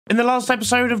In the last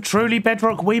episode of Truly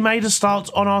Bedrock, we made a start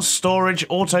on our storage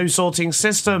auto-sorting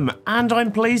system, and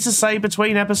I'm pleased to say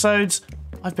between episodes,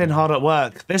 I've been hard at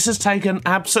work. This has taken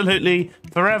absolutely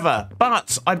forever,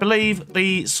 but I believe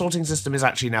the sorting system is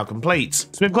actually now complete.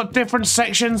 So we've got different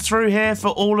sections through here for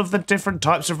all of the different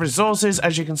types of resources.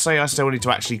 As you can see, I still need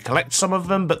to actually collect some of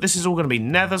them, but this is all going to be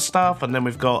nether stuff, and then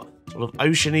we've got sort of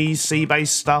oceany,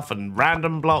 sea-based stuff and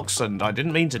random blocks, and I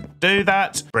didn't mean to do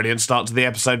that. Brilliant start to the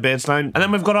episode, Beardstone. And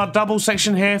then we've got our double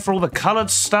section here for all the coloured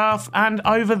stuff, and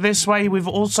over this way we've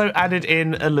also added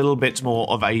in a little bit more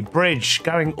of a bridge,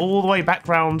 going all the way back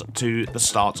round to the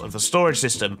start of the storage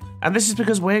system. And this is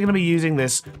because we're going to be using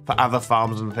this for other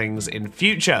farms and things in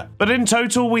future. But in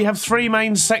total, we have 3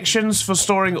 main sections for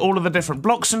storing all of the different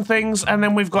blocks and things, and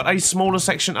then we've got a smaller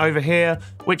section over here,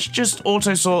 which just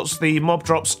auto-sorts the mob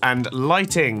drops and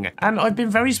lighting. And I've been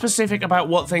very specific about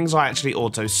what things I actually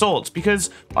auto-sort, because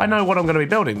I know what I'm going to be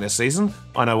building this season,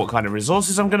 I know what kind of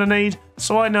resources I'm going to need,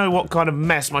 so I know what kind of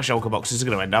mess my shulker boxes are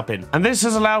going to end up in. And this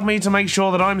has allowed me to make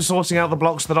sure that I'm sorting out the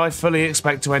blocks that I fully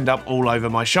expect to end up all over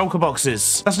my shulker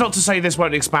boxes. That's not to say this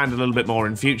won't expand a little bit more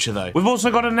in future though. We've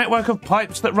also got a network of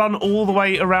pipes that run all the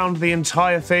way around the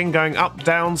entire thing, going up,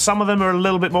 down. Some of them are a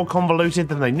little bit more convoluted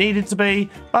than they needed to be,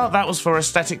 but that was for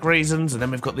aesthetic reasons. And then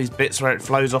we've got these bits where it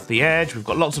flows off the edge. We've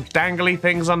got lots of dangly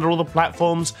things under all the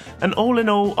platforms, and all in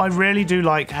all, I really do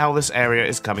like how this area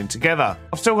is coming together.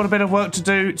 I've still got a bit of work to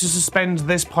do to suspend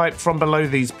this pipe from below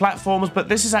these platforms, but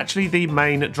this is actually the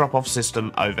main drop-off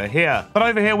system over here. But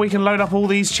over here we can load up all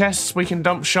these chests, we can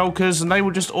dump shulkers, and they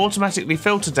will just automatically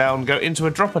filter down, go into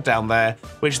a dropper down there,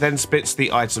 which then spits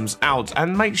the items out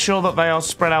and make sure that they are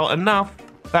spread out enough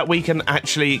that we can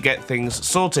actually get things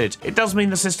sorted. It does mean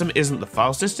the system isn't the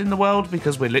fastest in the world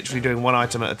because we're literally doing 1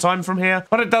 item at a time from here,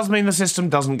 but it does mean the system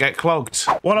doesn't get clogged.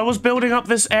 While I was building up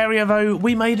this area though,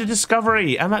 we made a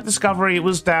discovery, and that discovery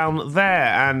was down there,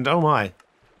 and oh my.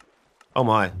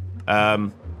 I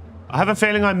have a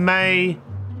feeling I may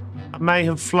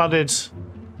have flooded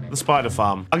the spider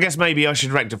farm. I guess maybe I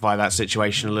should rectify that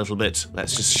situation a little bit.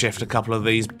 Let's just shift a couple of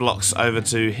these blocks over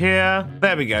to here.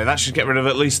 There we go. That should get rid of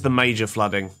at least the major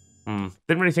flooding. Didn't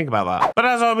really think about that. But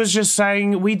as I was just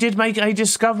saying, we did make a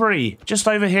discovery just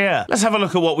over here. Let's have a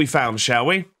look at what we found, shall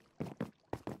we?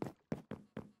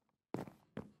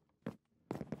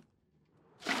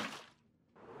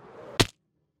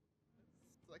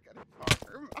 Like a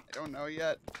farm. I don't know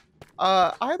yet.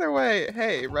 Either way,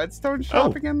 hey, redstone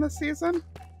shopping in this season?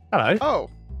 Hello. Oh.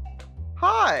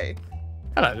 Hi.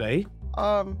 Hello, Lee.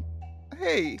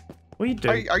 Hey. What are you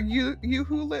doing? Are you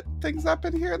who lit things up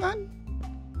in here then?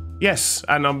 Yes,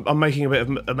 and I'm making a bit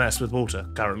of a mess with water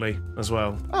currently as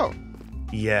well. Oh.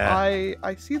 Yeah.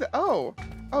 I see that. Oh,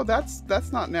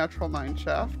 that's not natural mine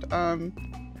shaft. No,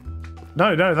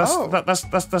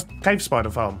 that's cave spider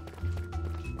farm.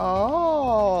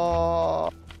 Oh.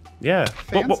 Yeah.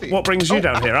 What brings you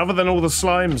down here other than all the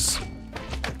slimes?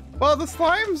 Well, the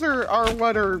slimes are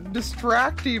what are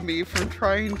distracting me from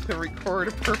trying to record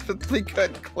a perfectly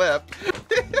good clip.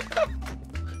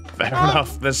 Fair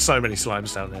enough. There's so many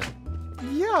slimes down there.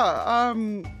 Yeah.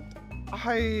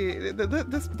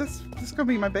 This gonna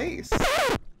be my base.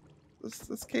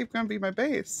 This cave gonna be my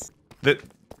base.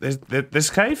 This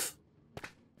cave?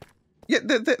 Yeah,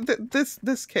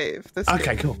 this cave.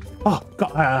 Okay, cool. Oh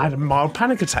God, I had a mild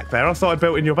panic attack there. I thought I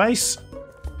built in your base.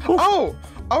 Oof.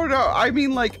 Oh no, I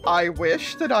mean, like, I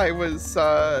wish that I was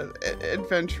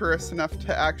adventurous enough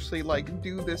to actually like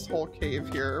do this whole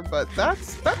cave here, but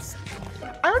that's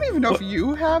I don't even know if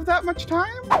you have that much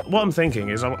time. What I'm thinking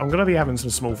is I'm gonna be having some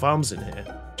small farms in here,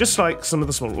 just like some of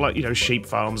the small, like, you know, sheep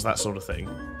farms, that sort of thing.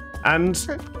 And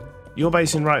okay. You're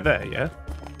basing right there, yeah?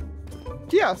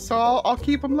 Yeah, so I'll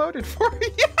keep them loaded for you.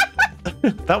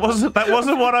 That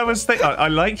wasn't what I was thinking. I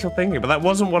like your thinking, but that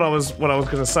wasn't what I was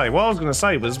gonna say. What I was gonna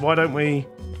say was, why don't we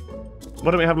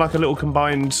have like a little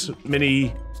combined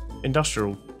mini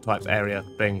industrial type area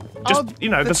thing? Just you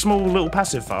know, the small little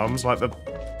passive farms, like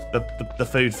the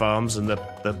food farms and the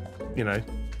you know,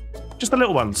 just the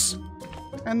little ones.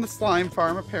 And the slime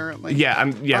farm, apparently. Yeah,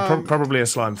 and yeah, probably a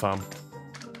slime farm.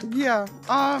 Yeah,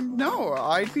 no,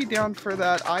 I'd be down for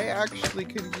that. I actually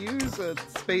could use a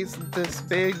space this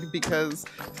big because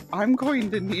I'm going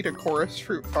to need a chorus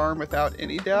fruit farm without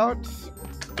any doubt.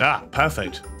 Ah,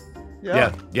 perfect.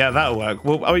 Yeah, that'll work.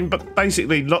 Well, I mean, but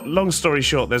basically, long story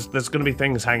short, there's going to be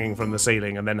things hanging from the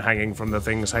ceiling and then hanging from the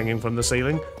things hanging from the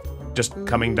ceiling, just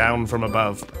coming down from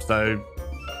above. So,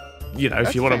 you know,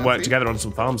 if you want to work together on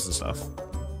some farms and stuff,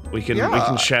 we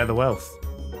can share the wealth.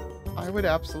 I would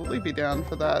absolutely be down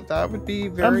for that. That would be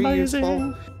very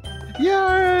useful.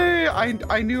 Yay!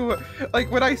 I knew, like,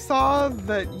 when I saw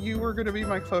that you were going to be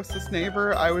my closest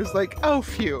neighbor, I was like, oh,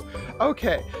 phew.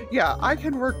 Okay, yeah, I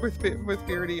can work with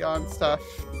Beardy on stuff.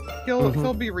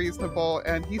 He'll be reasonable,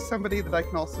 and he's somebody that I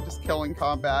can also just kill in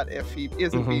combat if he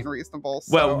isn't being reasonable.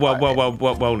 So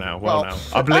well now.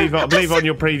 I believe on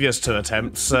your previous 2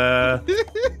 attempts, you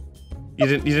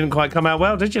didn't quite come out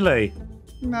well, did you, Lee?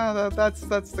 No, that's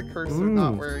the curse of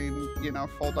not wearing,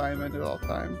 full diamond at all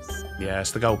times. Yeah,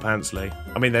 it's the gold pants, Lee.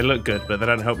 I mean, they look good, but they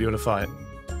don't help you in a fight.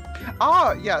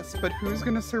 Ah, yes, but who's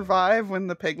gonna survive when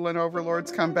the piglin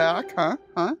overlords come back, huh?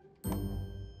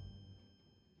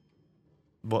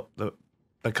 What?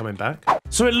 They're coming back?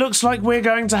 So it looks like we're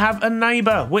going to have a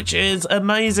neighbour, which is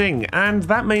amazing. And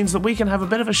that means that we can have a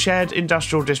bit of a shared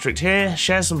industrial district here,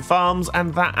 share some farms,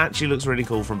 and that actually looks really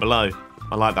cool from below.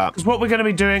 I like that. Because what we're going to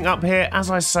be doing up here,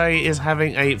 as I say, is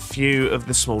having a few of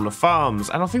the smaller farms.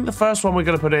 And I think the first one we're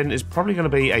going to put in is probably going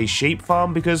to be a sheep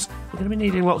farm, because we're going to be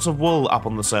needing lots of wool up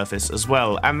on the surface as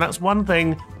well. And that's one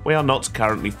thing we are not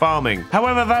currently farming.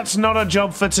 However, that's not a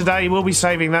job for today. We'll be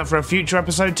saving that for a future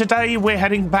episode. Today, we're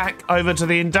heading back over to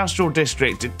the industrial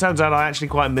district. It turns out I actually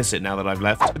quite miss it now that I've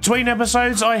left. Between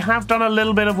episodes, I have done a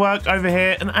little bit of work over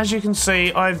here. And as you can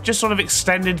see, I've just sort of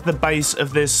extended the base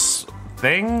of this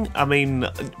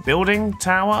building,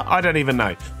 tower, I don't even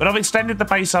know. But I've extended the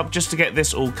base up just to get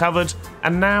this all covered,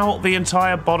 and now the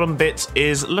entire bottom bit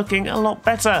is looking a lot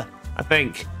better, I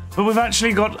think. But we've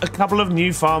actually got a couple of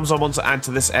new farms I want to add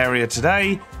to this area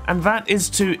today, and that is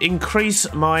to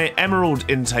increase my emerald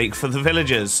intake for the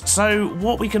villagers. So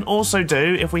what we can also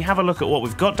do, if we have a look at what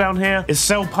we've got down here, is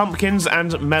sell pumpkins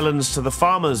and melons to the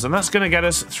farmers, and that's going to get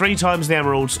us 3 times the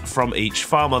emeralds from each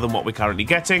farmer than what we're currently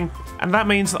getting, and that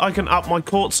means that I can up my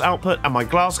quartz output and my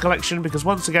glass collection, because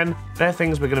once again, they're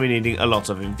things we're going to be needing a lot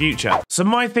of in future. So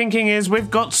my thinking is,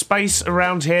 we've got space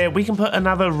around here, we can put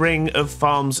another ring of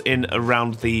farms in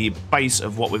around the base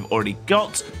of what we've already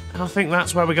got, and I think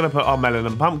that's where we're going to put our melon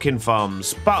and pumpkin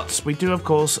farms. But we do, of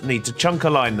course, need to chunk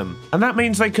align them. And that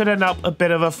means they could end up a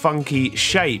bit of a funky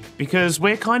shape, because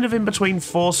we're kind of in between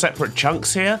 4 separate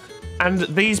chunks here, and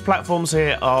these platforms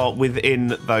here are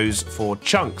within those 4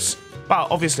 chunks. But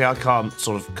obviously I can't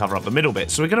sort of cover up the middle bit,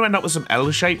 so we're going to end up with some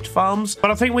L-shaped farms. But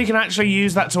I think we can actually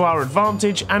use that to our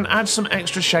advantage and add some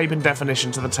extra shape and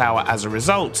definition to the tower as a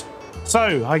result.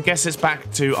 So, I guess it's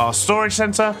back to our storage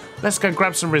center. Let's go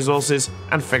grab some resources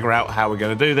and figure out how we're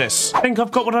going to do this. I think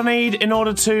I've got what I need in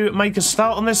order to make a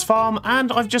start on this farm,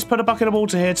 and I've just put a bucket of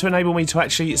water here to enable me to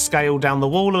actually scale down the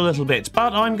wall a little bit.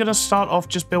 But I'm going to start off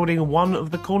just building one of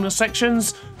the corner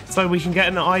sections, so we can get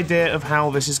an idea of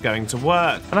how this is going to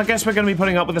work. And I guess we're going to be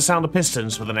putting up with the sound of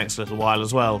pistons for the next little while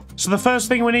as well. So the first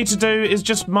thing we need to do is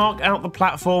just mark out the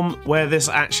platform where this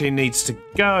actually needs to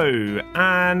go.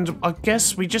 And I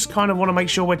guess we just kind of want to make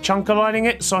sure we're chunk aligning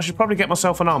it, so I should probably get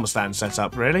myself an armor stand set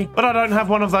up, really. But I don't have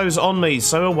one of those on me,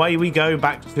 so away we go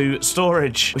back to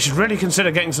storage. We should really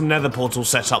consider getting some nether portals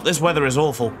set up. This weather is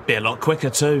awful. Be a lot quicker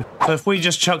too. So if we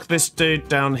just chuck this dude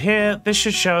down here, this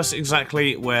should show us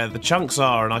exactly where the chunks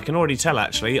are, and I can already tell,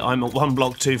 actually, I'm 1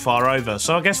 block too far over.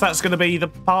 So I guess that's going to be the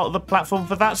part of the platform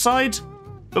for that side.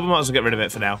 But we might as well get rid of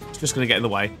it for now. It's just going to get in the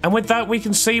way. And with that, we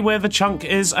can see where the chunk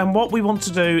is. And what we want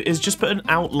to do is just put an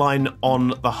outline on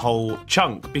the whole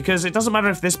chunk. Because it doesn't matter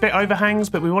if this bit overhangs,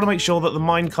 but we want to make sure that the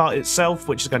minecart itself,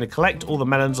 which is going to collect all the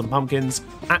melons and pumpkins,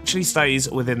 actually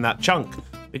stays within that chunk.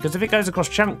 Because if it goes across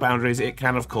chunk boundaries, it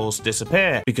can, of course,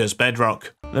 disappear. Because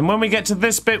bedrock. Then when we get to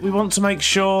this bit, we want to make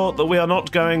sure that we are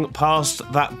not going past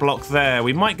that block there.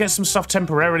 We might get some stuff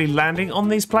temporarily landing on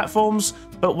these platforms,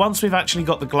 but once we've actually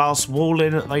got the glass wall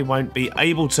in, they won't be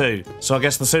able to. So I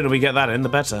guess the sooner we get that in, the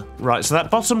better. Right, so that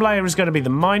bottom layer is going to be the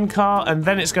minecart, and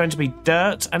then it's going to be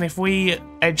dirt, and if we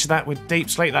edge that with deep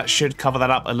slate, that should cover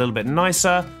that up a little bit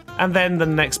nicer. And then the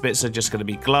next bits are just going to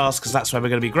be glass, because that's where we're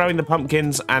going to be growing the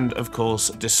pumpkins and, of course,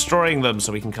 destroying them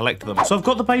so we can collect them. So I've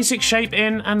got the basic shape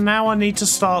in, and now I need to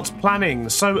start planning.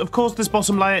 So, of course, this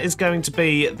bottom layer is going to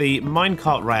be the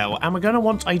minecart rail, and we're going to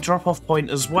want a drop-off point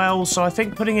as well. So I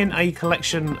think putting in a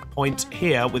collection point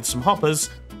here with some hoppers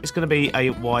is going to be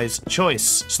a wise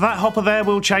choice. So that hopper there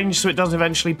will change so it does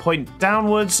eventually point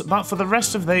downwards, but for the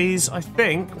rest of these, I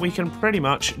think we can pretty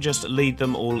much just lead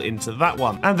them all into that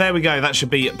one. And there we go, that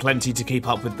should be plenty to keep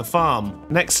up with the farm.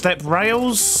 Next step,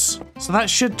 rails. So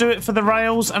that should do it for the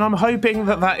rails, and I'm hoping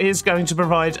that that is going to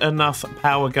provide enough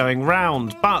power going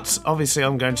round. But obviously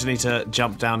I'm going to need to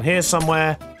jump down here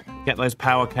somewhere, get those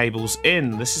power cables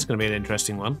in. This is going to be an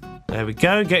interesting one. There we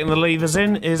go. Getting the levers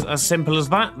in is as simple as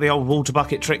that. The old water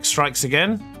bucket trick strikes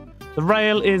again. The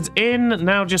rail is in.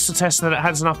 Now just to test that it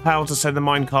has enough power to send the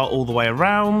minecart all the way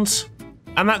around.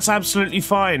 And that's absolutely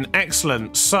fine.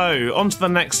 Excellent. So, on to the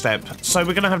next step. So,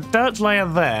 we're going to have dirt layer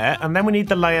there, and then we need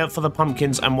the layer for the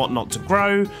pumpkins and whatnot to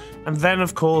grow. And then,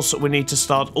 of course, we need to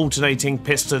start alternating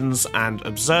pistons and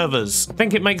observers. I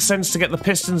think it makes sense to get the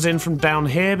pistons in from down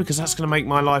here because that's going to make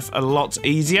my life a lot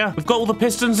easier. We've got all the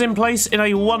pistons in place in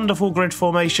a wonderful grid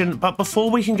formation, but before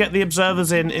we can get the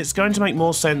observers in, it's going to make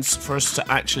more sense for us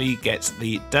to actually get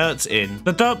the dirt in.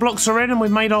 The dirt blocks are in and we've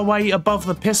made our way above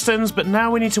the pistons, but now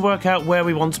we need to work out where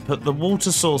we want to put the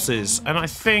water sources. And I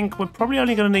think we're probably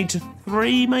only going to need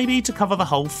 3 maybe to cover the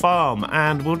whole farm.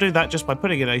 And we'll do that just by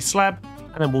putting in a slab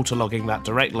and then waterlogging that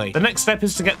directly. The next step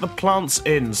is to get the plants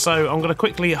in, so I'm going to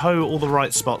quickly hoe all the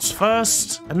right spots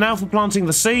first. And now for planting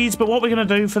the seeds, but what we're going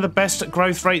to do for the best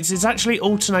growth rates is actually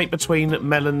alternate between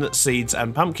melon seeds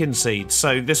and pumpkin seeds.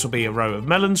 So this will be a row of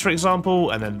melons, for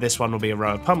example, and then this one will be a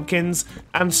row of pumpkins,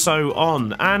 and so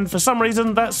on. And for some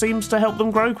reason, that seems to help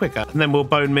them grow quicker. And then we'll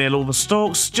bone meal all the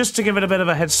stalks, just to give it a bit of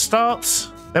a head start.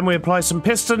 Then we apply some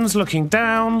pistons looking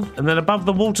down, and then above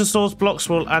the water source blocks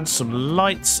we'll add some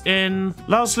lights in.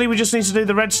 Lastly, we just need to do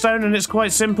the redstone, and it's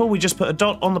quite simple. We just put a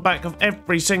dot on the back of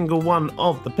every single one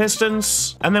of the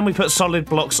pistons, and then we put solid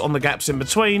blocks on the gaps in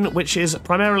between, which is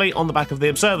primarily on the back of the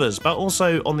observers, but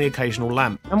also on the occasional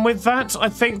lamp. And with that, I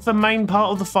think the main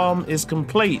part of the farm is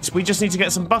complete. We just need to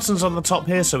get some buttons on the top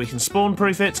here so we can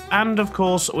spawn-proof it, and of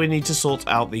course we need to sort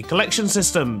out the collection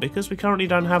system, because we currently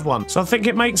don't have one. So I think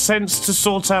it makes sense to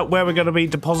sort out where we're going to be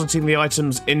depositing the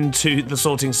items into the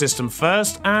sorting system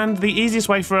first, and the easiest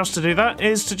way for us to do that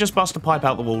is to just bust a pipe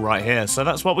out the wall right here. So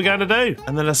that's what we're going to do.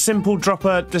 And then a simple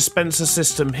dropper dispenser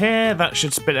system here that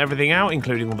should spit everything out,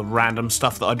 including all the random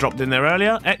stuff that I dropped in there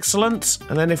earlier. Excellent.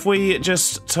 And then if we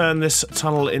just turn this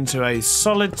tunnel into a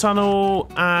solid tunnel,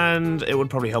 and it would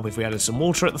probably help if we added some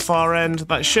water at the far end,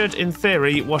 that should in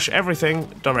theory wash everything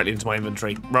directly into my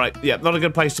inventory. Right, yeah, not a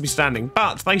good place to be standing,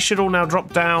 but they should all now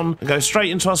drop down and go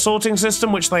straight into our sorting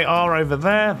system, which they are over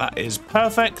there. That is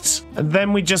perfect. And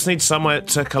then we just need somewhere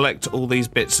to collect all these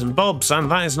bits and bobs, and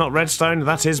that is not redstone,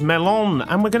 that is melon.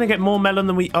 And we're going to get more melon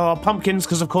than we are pumpkins,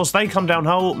 because of course they come down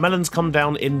whole, melons come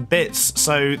down in bits.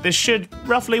 So this should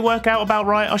roughly work out about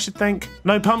right, I should think.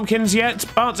 No pumpkins yet,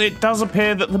 but it does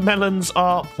appear that the melons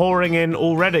are pouring in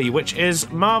already, which is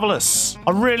marvellous.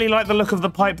 I really like the look of the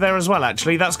pipe there as well,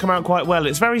 actually. That's come out quite well.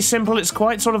 It's very simple, it's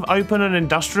quite sort of open and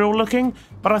industrial looking,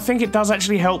 but I think it does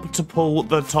actually help to pull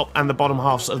the top and the bottom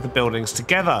halves of the buildings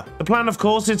together. The plan, of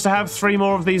course, is to have 3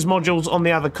 more of these modules on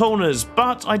the other corners,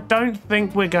 but I don't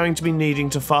think we're going to be needing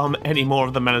to farm any more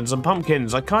of the melons and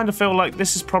pumpkins. I kind of feel like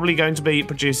this is probably going to be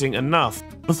producing enough.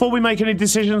 Before we make any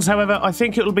decisions, however, I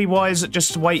think it'll be wise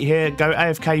just to wait here, go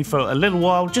AFK for a little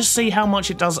while, just see how much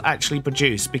it does actually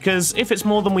produce, because if it's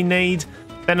more than we need,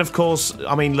 then of course,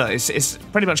 I mean, look, it's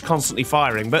pretty much constantly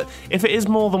firing, but if it is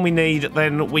more than we need,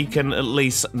 then we can at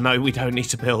least know we don't need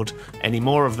to build any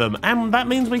more of them, and that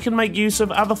means we can make use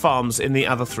of other farms in the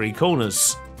other 3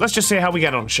 corners. Let's just see how we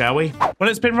get on, shall we? Well,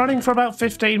 it's been running for about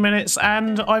 15 minutes,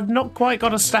 and I've not quite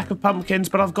got a stack of pumpkins,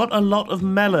 but I've got a lot of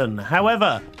melon.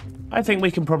 However, I think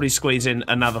we can probably squeeze in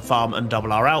another farm and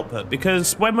double our output,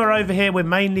 because when we're over here, we're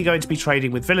mainly going to be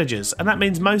trading with villagers, and that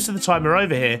means most of the time we're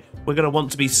over here, we're going to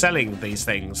want to be selling these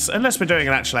things, unless we're doing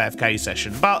an actual AFK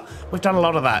session, but we've done a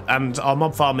lot of that, and our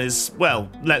mob farm is, well,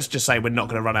 let's just say we're not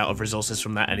going to run out of resources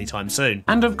from that anytime soon.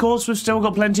 And of course, we've still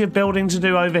got plenty of building to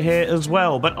do over here as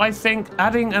well, but I think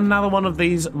adding another one of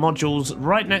these modules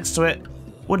right next to it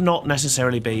would not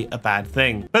necessarily be a bad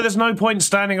thing. But there's no point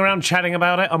standing around chatting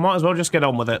about it, I might as well just get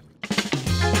on with it.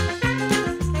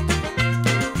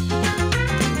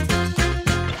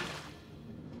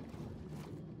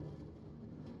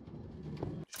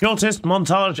 Shortest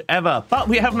montage ever, but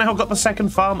we have now got the second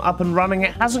farm up and running.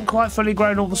 It hasn't quite fully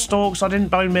grown all the stalks. I didn't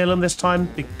bone meal them this time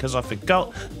because I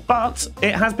forgot, but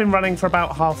it has been running for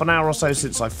about half an hour or so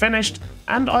since I finished,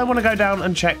 and I want to go down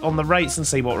and check on the rates and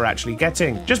see what we're actually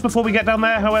getting. Just before we get down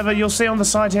there, however, you'll see on the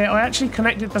side here, I actually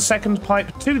connected the second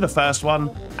pipe to the first one,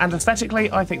 and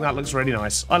aesthetically, I think that looks really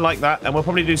nice. I like that, and we'll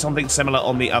probably do something similar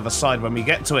on the other side when we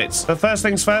get to it. But first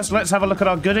things first, let's have a look at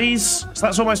our goodies. So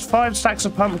that's almost 5 stacks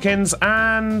of pumpkins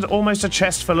and almost a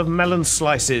chest full of melon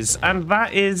slices, and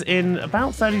that is in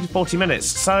about 30 to 40 minutes.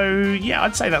 So yeah,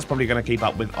 I'd say that's probably going to keep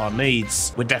up with our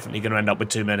needs. We're definitely going to end up with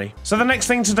too many. So the next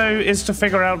thing to do is to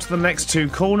figure out the next 2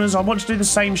 corners. I want to do the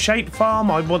same shape farm.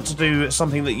 I want to do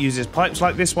something that uses pipes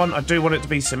like this one. I do want it to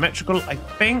be symmetrical, I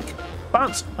think,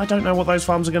 but I don't know what those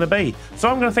farms are going to be. So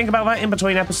I'm going to think about that in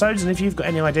between episodes, and if you've got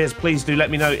any ideas, please do let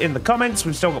me know in the comments.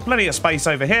 We've still got plenty of space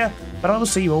over here, but I will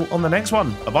see you all on the next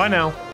one. Bye-bye now.